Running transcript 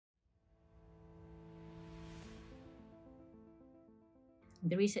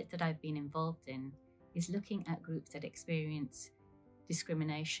The research that I've been involved in is looking at groups that experience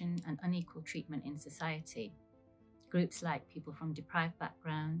discrimination and unequal treatment in society. Groups like people from deprived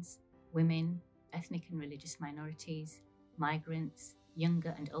backgrounds, women, ethnic and religious minorities, migrants,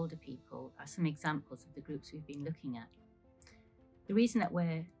 younger and older people are some examples of the groups we've been looking at. The reason that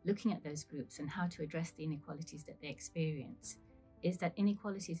we're looking at those groups and how to address the inequalities that they experience is that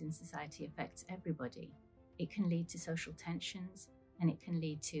inequalities in society affects everybody. It can lead to social tensions, and it can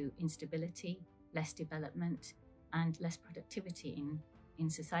lead to instability, less development, and less productivity in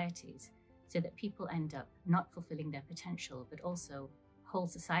societies, so that people end up not fulfilling their potential, but also whole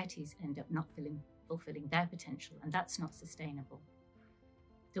societies end up not fulfilling their potential, and that's not sustainable.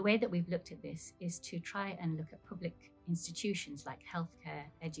 The way that we've looked at this is to try and look at public institutions like healthcare,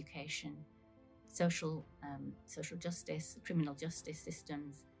 education, social justice, criminal justice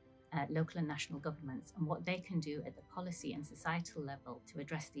systems, local and national governments, and what they can do at the policy and societal level to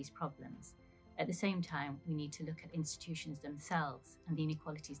address these problems. At the same time, we need to look at institutions themselves and the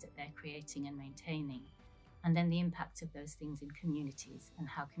inequalities that they're creating and maintaining, and then the impact of those things in communities and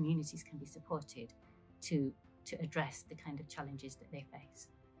how communities can be supported to address the kind of challenges that they face.